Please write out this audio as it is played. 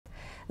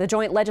The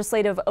Joint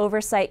Legislative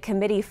Oversight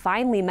Committee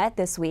finally met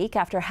this week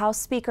after House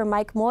Speaker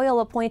Mike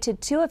Moyle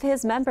appointed 2 of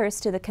his members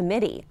to the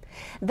committee.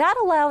 That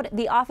allowed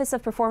the Office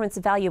of Performance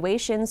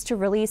Evaluations to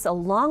release a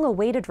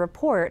long-awaited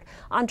report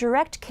on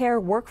direct care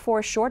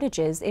workforce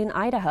shortages in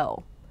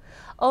Idaho.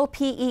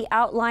 OPE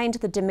outlined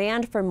the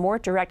demand for more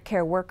direct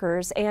care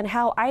workers and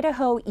how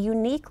Idaho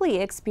uniquely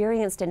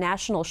experienced a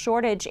national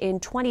shortage in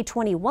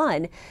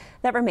 2021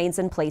 that remains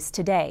in place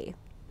today.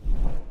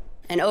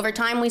 And over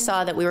time, we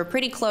saw that we were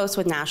pretty close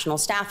with national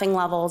staffing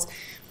levels,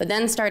 but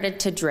then started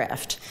to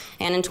drift.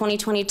 And in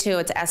 2022,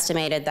 it's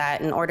estimated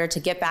that in order to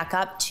get back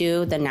up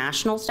to the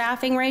national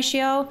staffing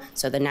ratio,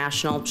 so the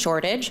national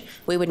shortage,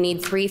 we would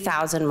need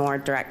 3,000 more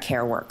direct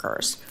care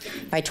workers.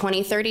 By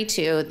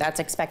 2032, that's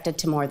expected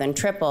to more than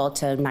triple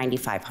to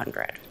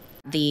 9,500.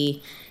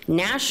 The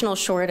national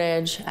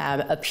shortage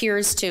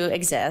appears to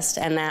exist,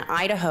 and that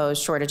Idaho's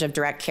shortage of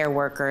direct care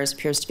workers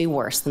appears to be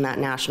worse than that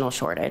national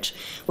shortage.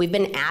 We've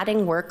been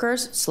adding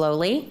workers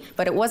slowly,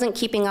 but it wasn't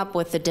keeping up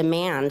with the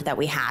demand that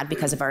we had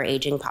because of our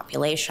aging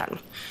population.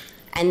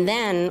 And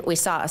then we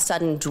saw a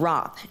sudden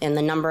drop in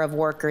the number of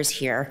workers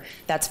here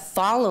that's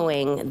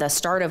following the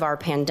start of our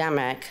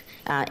pandemic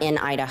in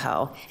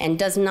Idaho, and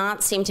does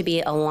not seem to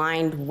be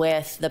aligned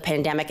with the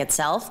pandemic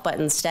itself, but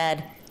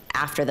instead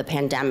after the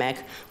pandemic,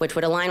 which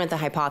would align with the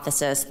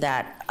hypothesis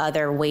that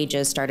other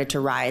wages started to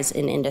rise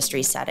in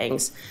industry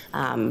settings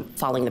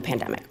following the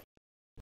pandemic.